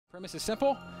Premise is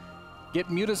simple. Get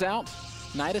mutas out,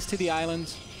 knight us to the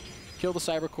islands, kill the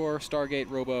Cybercore, Stargate,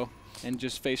 Robo, and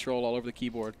just face roll all over the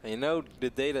keyboard. And you know, the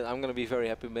day that I'm going to be very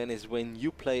happy, man, is when you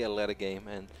play a ladder game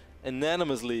and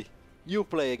unanimously you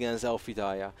play against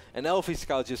Elfidaya. And Elfi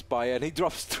scouts your Spire and he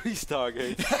drops 3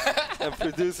 Stargates and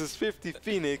produces 50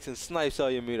 Phoenix and snipes all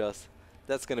your mutas.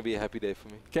 That's going to be a happy day for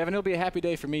me. Kevin, it'll be a happy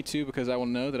day for me too, because I will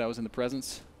know that I was in the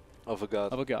presence of a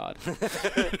god. Of a god.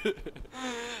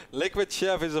 Liquid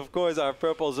Sheth is of course our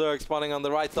purple Zerg spawning on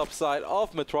the right top side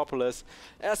of Metropolis.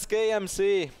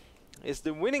 SKMC is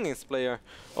the winningest player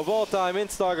of all time in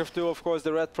StarCraft 2. Of course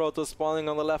the red Protoss spawning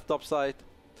on the left top side.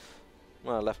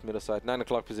 Well, left middle side, 9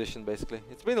 o'clock position basically.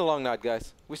 It's been a long night,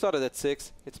 guys. We started at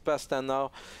 6, it's past 10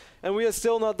 now. And we are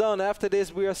still not done. After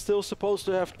this, we are still supposed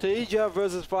to have Teja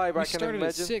versus Vibe. We started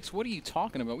at 6. What are you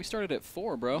talking about? We started at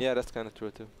 4, bro. Yeah, that's kind of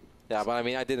true too. Yeah, but I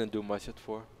mean, I didn't do much at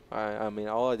 4. I mean,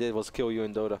 all I did was kill you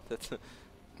in Dota. That's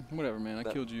whatever, man. I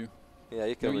killed you. Yeah,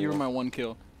 you killed me. You were my one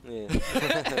kill. Yeah.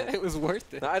 It was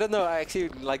worth it. No, I don't know. I actually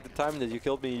like the time that you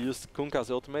killed me. You used Kunkka's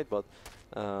ultimate, but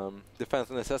Defense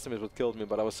and Assassin is what killed me.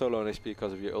 But I was so low on HP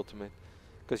because of your ultimate.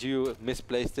 Because you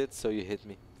misplaced it, so you hit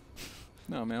me.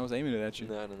 No, man, I was aiming it at you.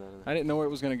 No. I didn't know where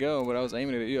it was going to go, but I was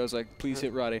aiming it at you. I was like, please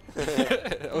hit Roddy.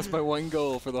 That was my one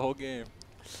goal for the whole game.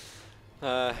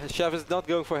 Sheth is not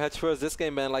going for hedge first this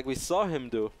game, man, like we saw him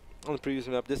do on the previous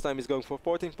map. This time he's going for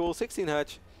 14 pool, 16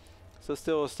 hedge. So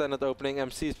still a standard opening.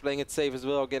 MC is playing it safe as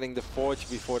well, getting the Forge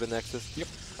before the Nexus. Yep.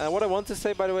 And what I want to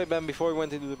say, by the way, Ben, before we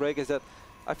went into the break, is that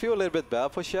I feel a little bit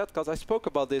bad for Sheth, because I spoke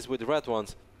about this with Red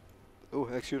once. Oh,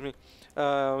 excuse me.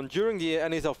 During the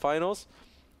NASL finals,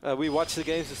 we watched the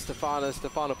games with Stefano, and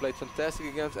Stefano played fantastic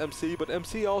against MC, but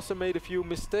MC also made a few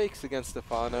mistakes against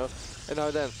Stefano. And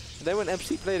then when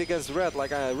MC played against Red, like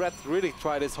Red really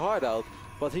tried his heart out,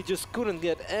 but he just couldn't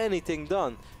get anything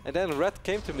done. And then Red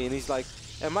came to me and he's like,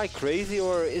 am I crazy,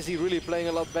 or is he really playing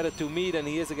a lot better to me than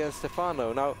he is against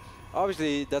Stefano? Now,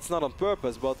 obviously that's not on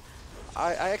purpose, but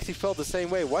I actually felt the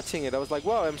same way watching it. I was like,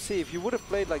 wow, MC, if you would have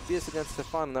played like this against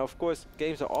Stefano, now of course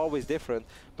games are always different,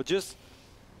 but just,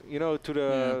 you know, to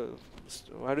the,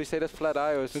 how do you say that, flat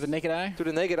eye? Or to the naked eye? To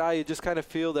the naked eye, you just kind of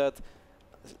feel that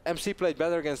MC played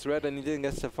better against Red than he did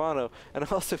against Stefano. And I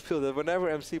also feel that whenever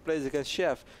MC plays against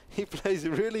Sheth, he plays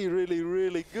really, really,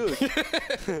 really good.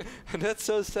 And that's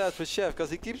so sad for Sheth,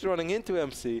 because he keeps running into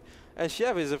MC. And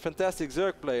Sheth is a fantastic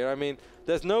Zerg player. I mean,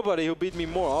 there's nobody who beat me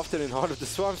more often in Heart of the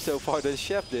Swarm so far than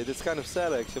Sheth did. It's kind of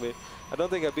sad, actually. I don't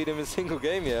think I beat him in a single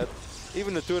game yet.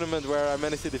 Even the tournament where I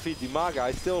managed to defeat Dimaga,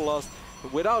 I still lost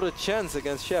without a chance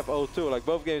against Sheth 0-2. Like,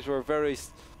 both games were very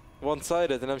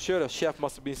one-sided, and I'm sure that Sheth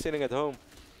must have been sitting at home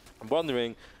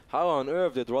wondering how on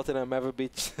earth did Rotterdam ever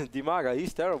beat Dimaga.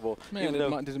 He's terrible. Man,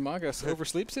 did Dimaga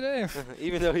oversleep today?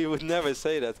 Even though he would never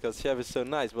say that, because Sheth is so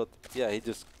nice, but yeah, he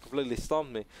just completely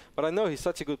stomped me. But I know he's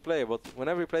such a good player, but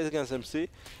whenever he plays against MC,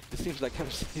 it seems like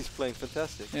MC is playing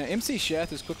fantastic. Yeah, MC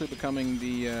Sheth is quickly becoming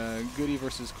the Goody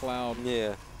versus Cloud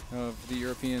of the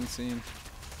European scene.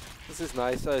 This is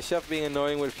nice. Sheth being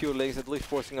annoying with a few links, at least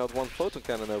forcing out one photon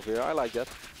cannon over here. I like that.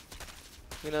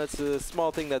 You know, it's a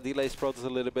small thing that delays Protoss a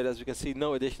little bit. As you can see,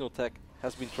 no additional tech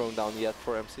has been thrown down yet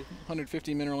for MC.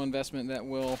 150 mineral investment that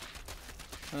will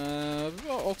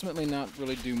ultimately not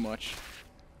really do much.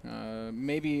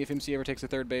 Maybe if MC ever takes the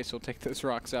third base, he'll take those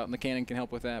rocks out, and the cannon can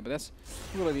help with that. But that's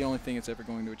really the only thing it's ever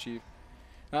going to achieve.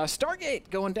 Stargate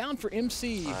going down for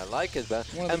MC. I like it, man.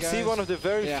 MC, one of the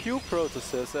very few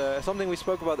Protosses. Something we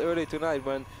spoke about earlier tonight,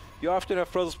 when you often have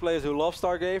Protoss players who love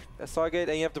Stargate,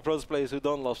 and you have the Protoss players who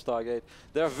don't love Stargate.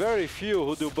 There are very few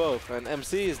who do both, and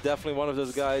MC is definitely one of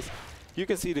those guys. You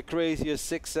can see the craziest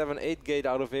 6, 7, 8 gate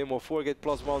out of him, or 4 gate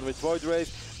 +1 with Void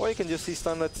Rays, or you can just see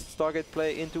standard Stargate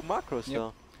play into macros.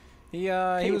 Yep.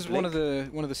 He was one of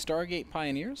the Stargate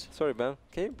pioneers. Sorry, Ben.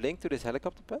 Can you blink to this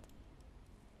helicopter pad?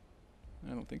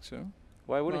 I don't think so.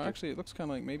 Why wouldn't you? Actually, it looks kind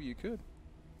of like maybe you could.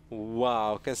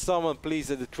 Wow. Can someone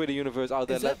please at the Twitter universe out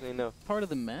there let me know? Part of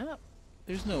the map?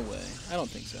 There's no way. I don't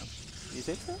think so. You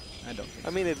think so? I don't think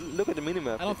I mean, look at the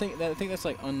minimap. I don't think that. I think that's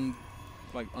like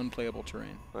unplayable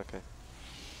terrain. Okay.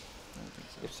 I don't think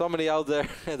so. If somebody out there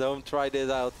at home tried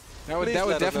this out, that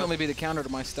would definitely be the counter to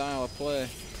my style of play.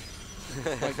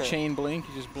 Like chain blink.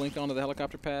 You just blink onto the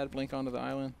helicopter pad, blink onto the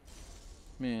island.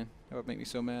 Man, that would make me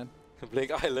so mad.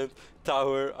 Blink island,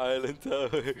 tower, island,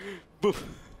 tower. Boom.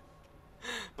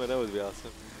 Well, that would be awesome.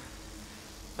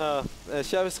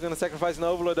 Sheth is going to sacrifice an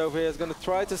Overlord over here. He's going to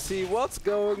try to see what's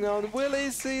going on. Will he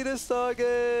see the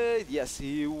Stargate? Yes,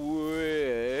 he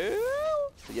will.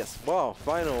 Yes, wow,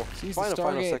 final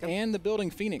Stargate and the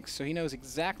building Phoenix, so he knows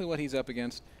exactly what he's up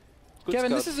against. Good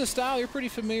Kevin, this is a style you're pretty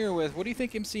familiar with. What do you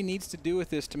think MC needs to do with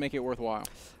this to make it worthwhile?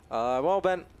 Well,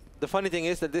 Ben, the funny thing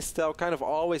is that this style kind of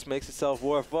always makes itself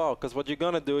worthwhile, because what you're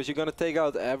going to do is you're going to take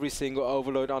out every single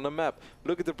overload on the map.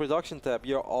 Look at the production tab.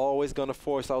 You're always going to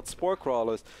force out spore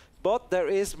crawlers. But there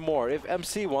is more. If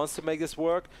MC wants to make this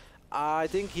work, I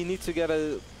think he needs to get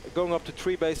going up to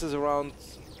 3 bases around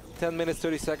 10 minutes,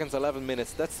 30 seconds, 11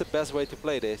 minutes. That's the best way to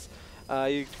play this.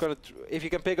 If you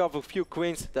can pick off a few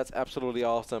queens, that's absolutely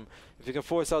awesome. If you can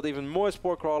force out even more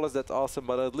spore crawlers, that's awesome.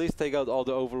 But at least take out all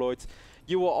the overlords.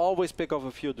 You will always pick off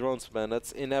a few drones, man.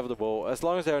 That's inevitable. As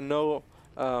long as there are no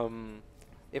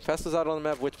infestors out on the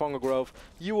map with fungal growth,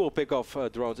 you will pick off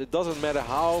drones. It doesn't matter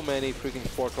how many freaking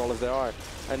spore crawlers there are.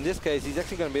 And in this case, he's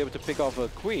actually going to be able to pick off a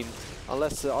queen,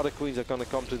 unless other queens are going to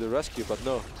come to the rescue. But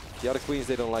no, the other queens,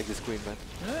 they don't like this queen, man.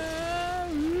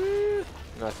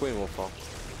 Nah, queen will fall.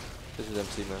 This is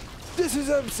MC, man. This is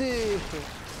MC!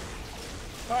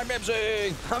 I'm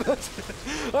MC! I'm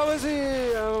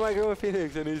MC! I'm a Micro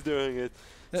Phoenix, and he's doing it.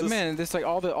 So man, this like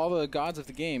all the gods of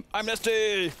the game. I'm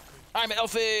Nesty! I'm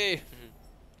Elfie!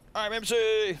 I'm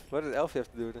MC! What did Elfie have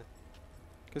to do with it?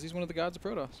 Because he's one of the gods of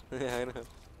Protoss. Yeah, I know.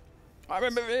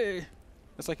 I'm MVP!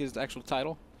 That's like his actual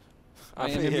title. I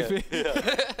am MVP. Yeah.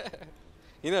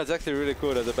 You know, it's actually really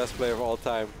cool that the best player of all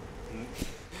time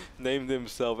named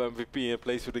himself MVP and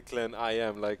plays for the clan I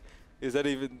am. Like, is that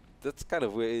even... That's kind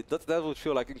of weird. That would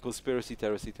feel like a conspiracy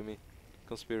theory to me.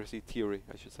 Conspiracy theory,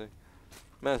 I should say.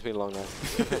 Man, it's been a long night.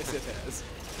 Yes, it has.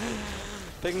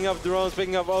 Picking up drones,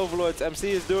 picking up overlords. MC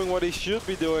is doing what he should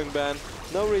be doing, man.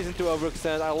 No reason to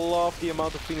overextend. I love the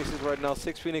amount of phoenixes right now.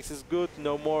 6 phoenixes is good.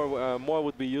 No more. More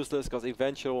would be useless because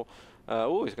eventual...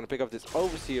 oh, he's going to pick up this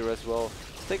overseer as well.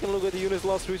 Taking a look at the units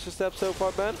lost research step so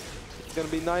far, Ben. It's going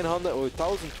to be 900 or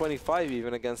 1025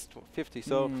 even against 50.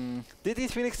 So, did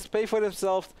these phoenixes pay for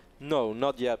themselves? No,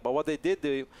 not yet. But what they did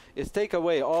do is take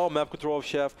away all map control of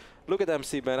Sheth. Look at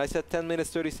MC, man. I said 10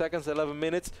 minutes, 30 seconds, 11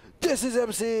 minutes. This is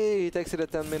MC! He takes it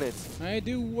at 10 minutes. I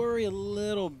do worry a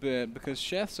little bit because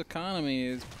Sheth's economy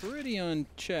is pretty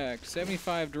unchecked.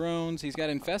 75 drones. He's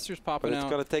got infestors popping out. But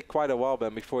it's going to take quite a while,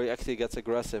 Ben, before he actually gets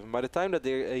aggressive. And by the time that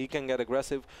he can get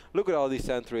aggressive, look at all these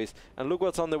sentries. And look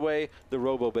what's on the way, the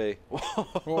Robo Bay.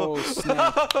 Oh,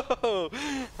 snap.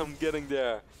 I'm getting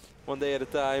there. One day at a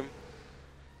time.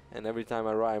 And every time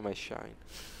I rhyme, I shine.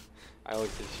 I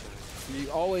always say shine.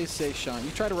 You always say shine.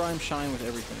 You try to rhyme shine with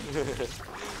everything.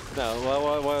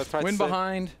 No, what I try to Win say...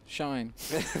 behind, shine.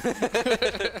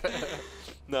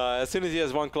 No, as soon as he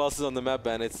has one Colossus on the map,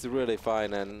 Ben, it's really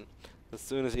fine. And as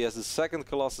soon as he has the second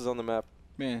Colossus on the map...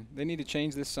 Man, they need to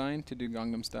change this sign to do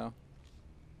Gangnam Style.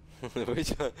 Which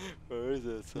one? Where is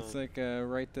it? It's like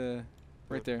right there.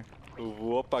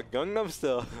 Whoopa Gangnam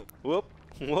Style. Whoop,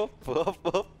 whoop, whoop,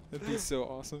 whoop. That'd be so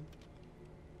awesome.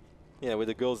 Yeah, with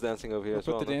the girls dancing over here as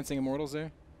well. Put the dancing immortals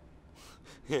there.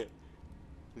 Yeah.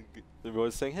 The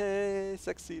boys saying, hey,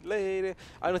 sexy lady.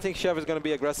 I don't think Sheth is going to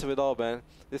be aggressive at all, man.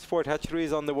 This Fort hatchery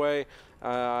is on the way.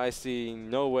 I see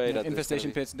no way that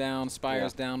infestation pits down,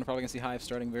 spires down. We're probably going to see hives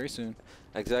starting very soon.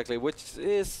 Exactly, which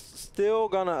is still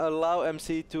going to allow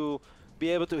MC to be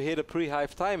able to hit a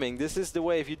pre-hive timing. This is the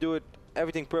way if you do it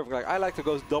everything perfect. Like I like to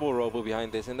go double robo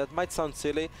behind this, and that might sound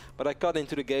silly, but I cut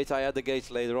into the gates. I add the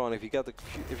gates later on. If you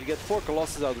get 4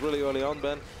 Colossus out really early on,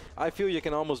 Ben, I feel you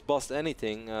can almost bust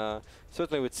anything.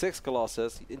 Certainly with 6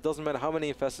 Colossus, it doesn't matter how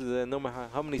many infestors there, no matter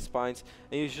how many spines,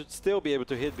 and you should still be able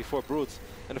to hit before brutes.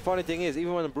 And the funny thing is,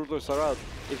 even when the brootlers are out,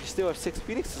 if you still have 6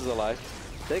 phoenixes alive,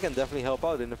 they can definitely help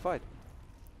out in the fight.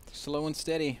 Slow and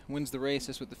steady wins the race.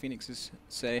 That's what the phoenixes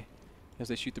say as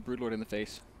they shoot the broodlord in the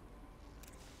face.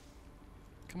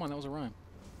 Come on, that was a rhyme.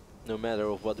 No matter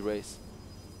of what race.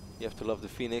 You have to love the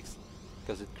Phoenix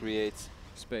because it creates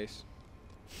space.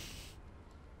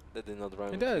 That did not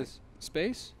rhyme. It does.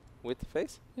 Space? With the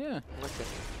face? Yeah. Okay.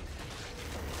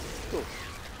 Cool.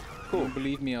 Cool. Don't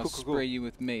believe me, I'll spray you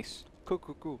with mace. Cool,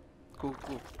 cool, cool. Cool,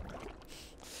 cool.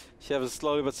 Sheth is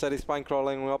slowly but steady spine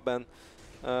crawling up, and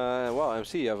wow,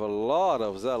 MC, you have a lot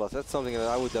of zealots. That's something that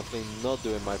I would definitely not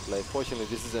do in my play. Fortunately,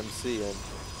 this is MC,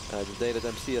 and the day that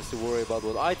MC has to worry about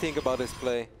what I think about his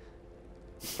play,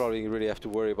 you probably really have to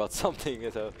worry about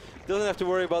something. So doesn't have to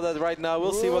worry about that right now.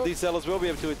 We'll see what these zealots will be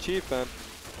able to achieve, man.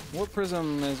 Warp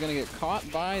Prism is going to get caught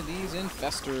by these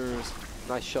infestors.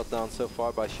 Nice shutdown so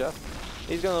far by Sheth.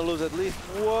 He's going to lose at least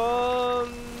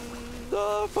one.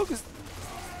 Focus.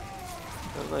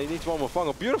 Oh, no, he needs one more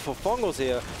fungal. Beautiful fungals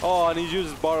here. Oh, and he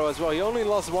uses Borrow as well. He only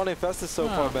lost 1 infestor so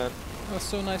far, man. That's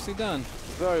so nicely done.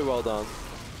 Very well done.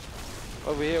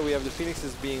 Over here we have the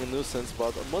Phoenixes being a nuisance,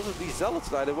 but most of these Zealots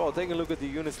died as well. Taking a look at the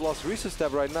units lost resource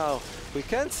tab right now, we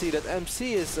can see that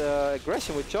MC is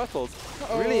aggression with shuttles.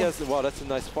 Really has, wow, that's a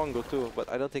nice fungal too, but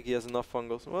I don't think he has enough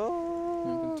fungals.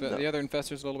 Well, The other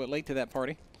infestor's a little bit late to that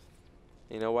party.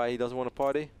 You know why he doesn't want to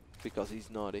party? Because he's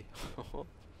naughty.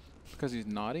 Because he's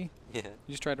naughty? Yeah.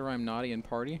 You just tried to rhyme naughty and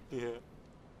party? Yeah.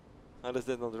 How does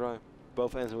that not rhyme?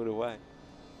 Both ends with a Y.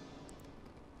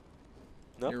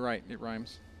 No? You're right, it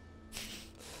rhymes.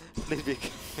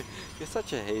 You're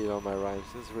such a hater on my rhymes.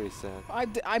 It's really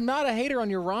sad. I'm not a hater on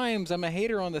your rhymes. I'm a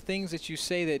hater on the things that you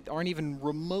say that aren't even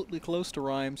remotely close to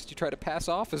rhymes that you try to pass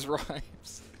off as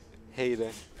rhymes.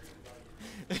 Hater.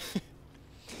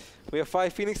 We have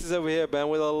 5 Phoenixes over here, Ben,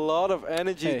 with a lot of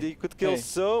energy. Hey, They could kill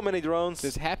so many drones.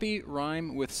 Does happy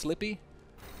rhyme with slippy?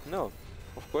 No,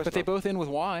 of course But not. they both end with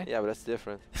Y. Yeah, but that's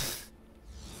different.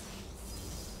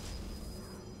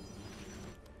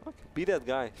 Okay, be that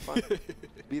guy. Fine.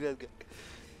 Be that guy.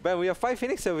 Ben, we have 5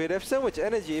 Phoenix over here. They have so much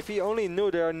energy. If he only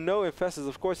knew there are no infestors,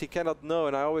 of course he cannot know.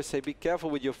 And I always say, be careful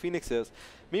with your Phoenixes.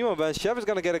 Meanwhile, Ben, Sheth is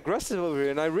going to get aggressive over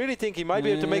here. And I really think he might be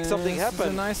able to make something happen. This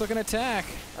is a nice looking attack.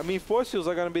 I mean, force fields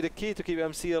are going to be the key to keep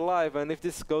MC alive. And if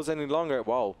this goes any longer,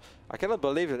 wow. I cannot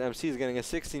believe that MC is getting a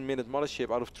 16-minute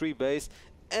mothership out of 3 base.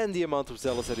 And the amount of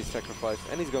zealots that he sacrificed.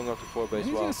 And he's going up to 4 base.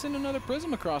 He's Wow. going to send another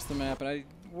prism across the map. And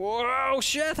whoa,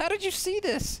 Sheth, how did you see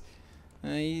this?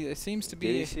 It seems to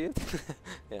be. Did you see it?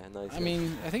 Yeah, nice. I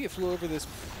mean, I think it flew over this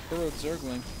burrowed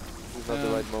Zergling. It's not the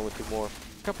right moment to morph.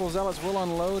 A couple of zealots will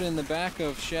unload in the back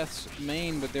of Sheth's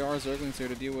main, but there are Zerglings there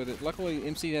to deal with it. Luckily,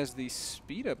 MC has the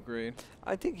speed upgrade.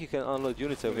 I think you can unload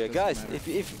units over It here. doesn't Guys,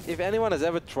 matter. if anyone has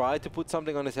ever tried to put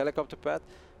something on his helicopter pad,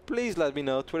 please let me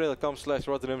know.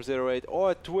 Twitter.com/Rotterdam08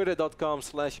 or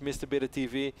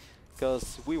Twitter.com/MrBitterTV,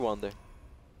 because we wonder.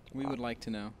 We would like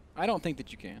to know. I don't think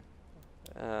that you can.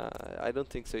 I don't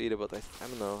think so either, but I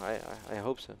don't know. I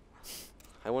hope so.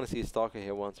 I want to see a Stalker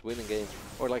here once, win a game.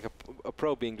 Or like a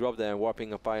pro being dropped there and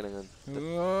warping up island. And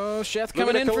Oh, Sheth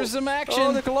coming in for some action.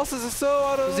 Oh, the Colossus is so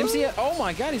out of... MC, oh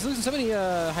my god, he's losing so many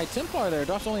High Templar there.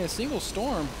 Drops only a single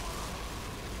Storm.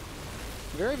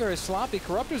 Very, very sloppy.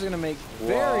 Corruptor's going to make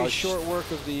very short work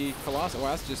of the Colossus. Wow,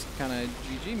 that's just kind of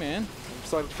GG, man. I'm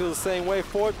starting to feel the same way.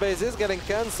 Fourth base is getting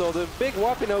cancelled. A big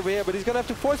whopping over here, but he's going to have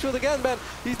to force field again, man.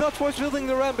 He's not force fielding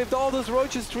the ramp. If all those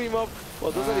roaches stream up,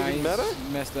 well, does that even matter?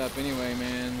 Messed up anyway,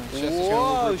 man.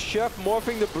 Whoa, Chef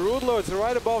morphing the Broodlords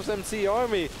right above MC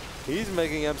army. He's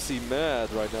making MC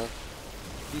mad right now.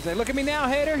 He's like, look at me now,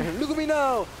 hater. Look at me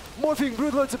now. Morphing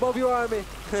Broodlords above your army.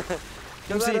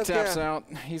 MC taps out.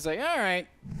 He's like, all right,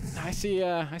 I see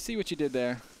what you did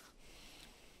there.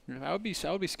 I would be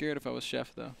scared if I was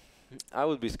Chef though. I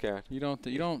would be scared. You don't.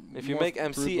 If you make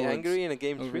MC angry in a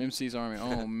game 3 over MC's army,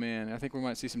 oh man, I think we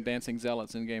might see some dancing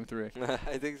zealots in game 3.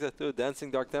 I think so too.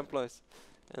 Dancing Dark Templars.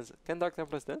 Can Dark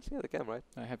Templars dance? Yeah, they can, right?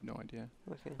 I have no idea.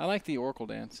 Okay. I like the Oracle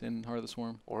dance in Heart of the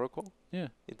Swarm. Oracle? Yeah.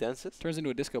 It dances? Turns into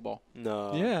a disco ball.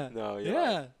 No. Yeah. No.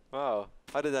 Yeah. Wow.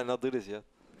 How did I not do this yet?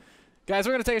 Guys,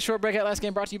 we're going to take a short break. That last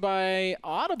game brought to you by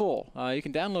Audible. You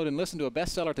can download and listen to a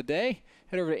bestseller today.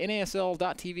 Head over to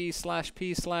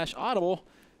nasl.tv/p/audible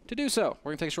to do so.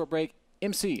 We're going to take a short break.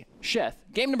 MC, Sheth,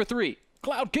 game number 3,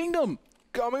 Cloud Kingdom.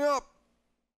 Coming up.